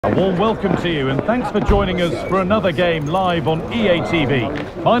A warm welcome to you and thanks for joining us for another game live on EA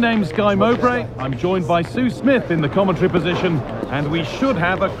TV. My name's Guy Mowbray, I'm joined by Sue Smith in the commentary position and we should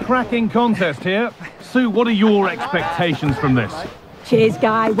have a cracking contest here. Sue, what are your expectations from this? Cheers,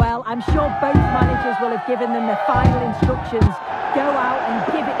 Guy. Well, I'm sure both managers will have given them their final instructions. Go out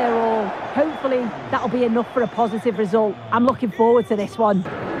and give it their all. Hopefully that'll be enough for a positive result. I'm looking forward to this one.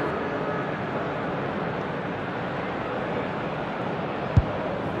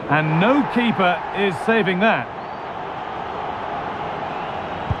 And no keeper is saving that.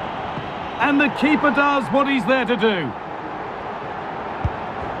 And the keeper does what he's there to do.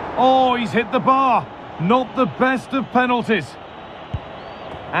 Oh, he's hit the bar. Not the best of penalties.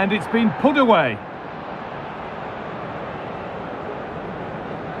 And it's been put away.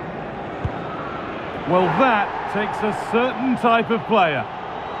 Well, that takes a certain type of player.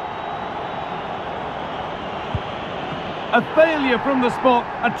 A failure from the spot,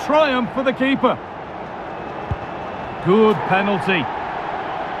 a triumph for the keeper. Good penalty.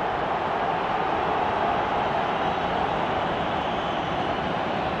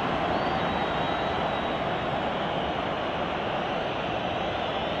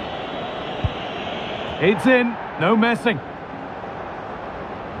 It's in, no messing.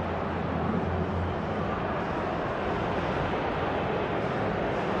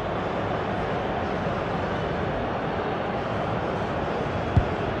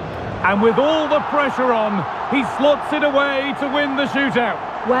 And with all the pressure on, he slots it away to win the shootout.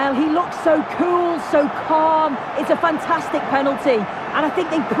 Well, he looks so cool, so calm. It's a fantastic penalty. And I think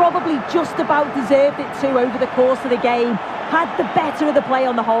they probably just about deserved it too over the course of the game. Had the better of the play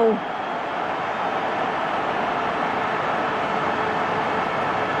on the whole.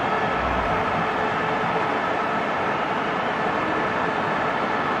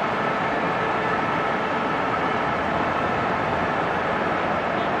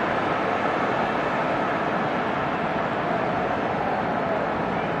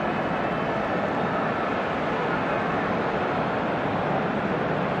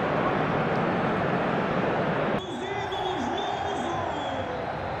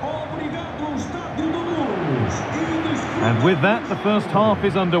 And with that, the first half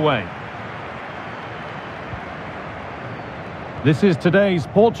is underway. This is today's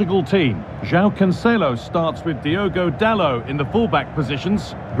Portugal team. João Cancelo starts with Diogo Dalot in the fullback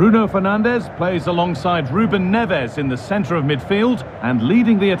positions. Bruno Fernandes plays alongside Ruben Neves in the centre of midfield. And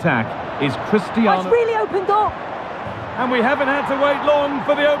leading the attack is Cristiano... Oh, it's really opened up! And we haven't had to wait long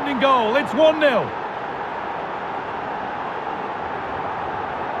for the opening goal. It's 1-0.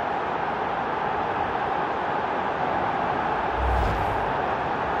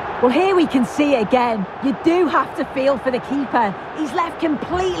 Well, here we can see it again. You do have to feel for the keeper. He's left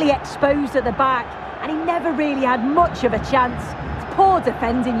completely exposed at the back, and he never really had much of a chance. It's poor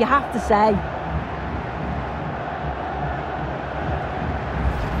defending, you have to say.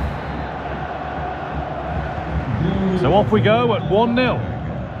 So off we go at 1-0.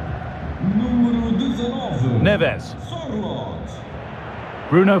 Neves.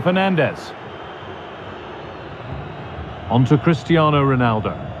 Bruno Fernandes. On to Cristiano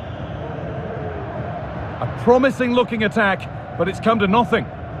Ronaldo. A promising looking attack, but it's come to nothing.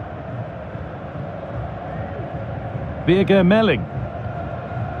 Birger Melling.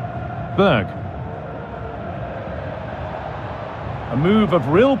 Berg. A move of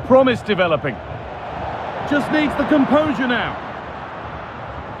real promise developing. Just needs the composure now.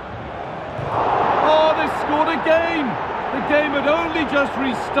 Oh, they've scored again! The game had only just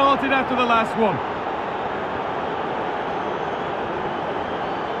restarted after the last one.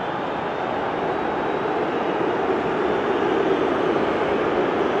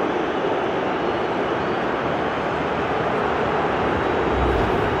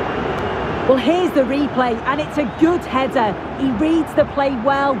 Well, here's the replay, and it's a good header. He reads the play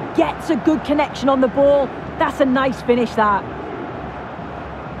well, gets a good connection on the ball. That's a nice finish, that.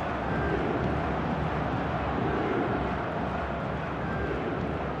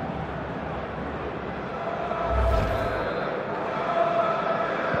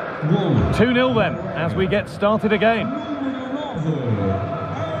 Whoa. 2-0 then, as we get started again.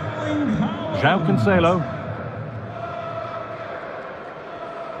 João Cancelo.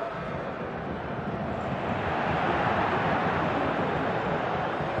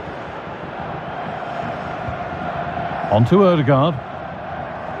 On to Odegaard.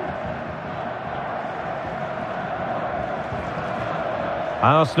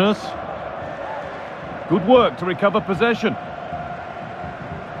 Arsenal. Good work to recover possession.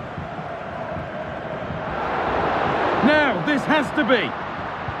 Now, this has to be.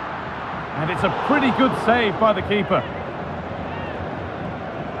 And it's a pretty good save by the keeper.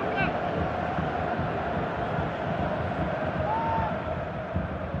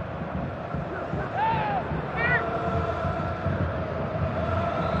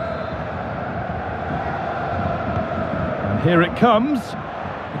 Here it comes.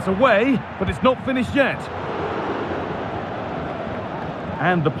 It's away, but it's not finished yet.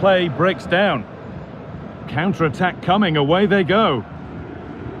 And the play breaks down. Counter-attack coming, away they go.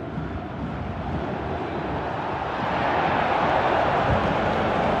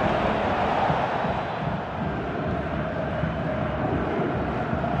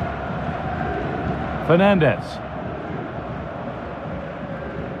 Fernandez.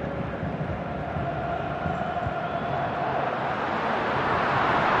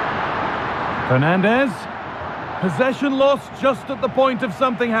 Fernandez. Possession lost just at the point of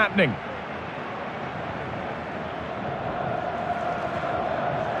something happening.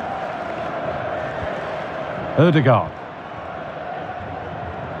 Ødegaard.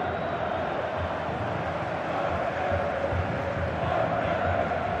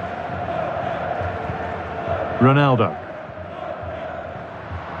 Ronaldo.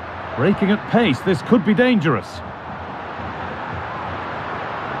 Breaking at pace, this could be dangerous.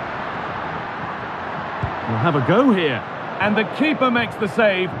 We'll have a go here. And the keeper makes the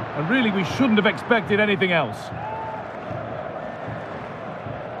save, and really we shouldn't have expected anything else.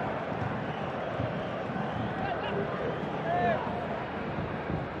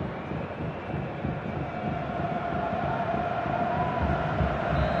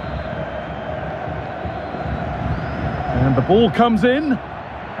 And the ball comes in,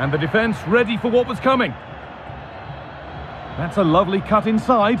 and the defence ready for what was coming. That's a lovely cut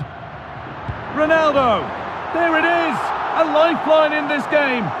inside. Ronaldo! There it is! A lifeline in this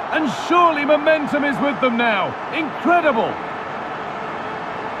game, and surely momentum is with them now. Incredible!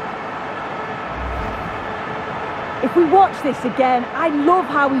 If we watch this again, I love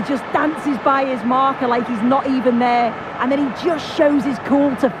how he just dances by his marker like he's not even there, and then he just shows his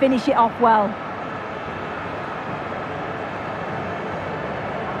cool to finish it off well.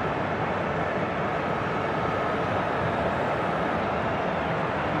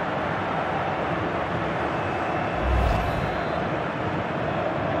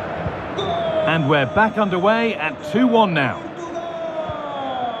 And we're back underway at 2-1 now.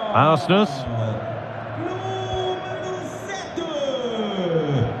 Arsenal.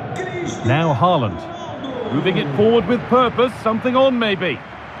 Now Haaland. Moving it forward with purpose, something on maybe.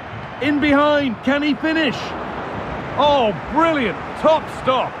 In behind, can he finish? Oh, brilliant, top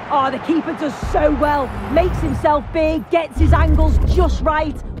stop. Oh, the keeper does so well. Makes himself big, gets his angles just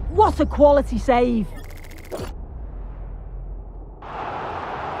right. What a quality save.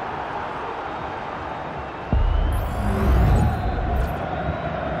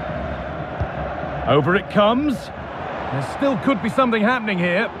 Over it comes. There still could be something happening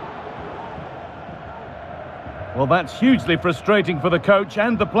here. Well, that's hugely frustrating for the coach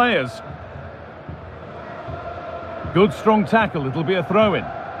and the players. Good strong tackle, it'll be a throw-in.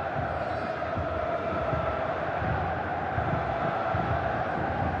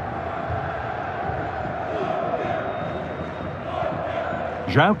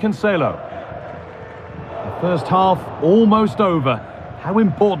 João Cancelo. The first half almost over. How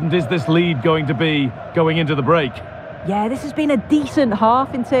important is this lead going to be going into the break? Yeah, this has been a decent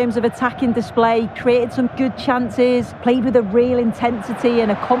half in terms of attacking display, created some good chances, played with a real intensity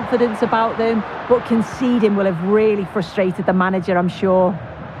and a confidence about them, but conceding will have really frustrated the manager, I'm sure.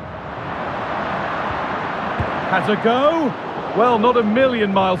 Has a go? Well, not a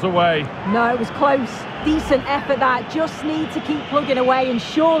million miles away. No, it was close. Decent effort that, just need to keep plugging away and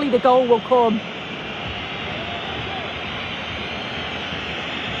surely the goal will come.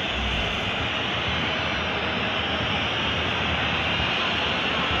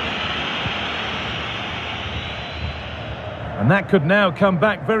 And that could now come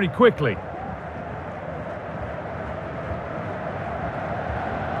back very quickly.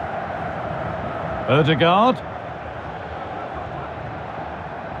 Ødegaard.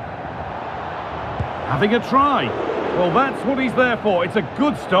 Having a try. Well, that's what he's there for. It's a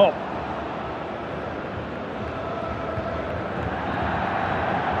good stop.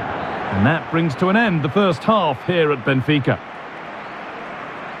 And that brings to an end the first half here at Benfica.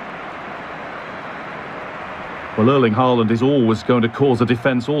 Well, Erling Haaland is always going to cause a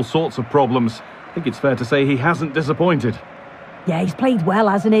defence all sorts of problems. I think it's fair to say he hasn't disappointed. Yeah, he's played well,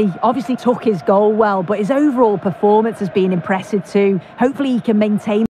 hasn't he? Obviously took his goal well, but his overall performance has been impressive too. Hopefully he can maintain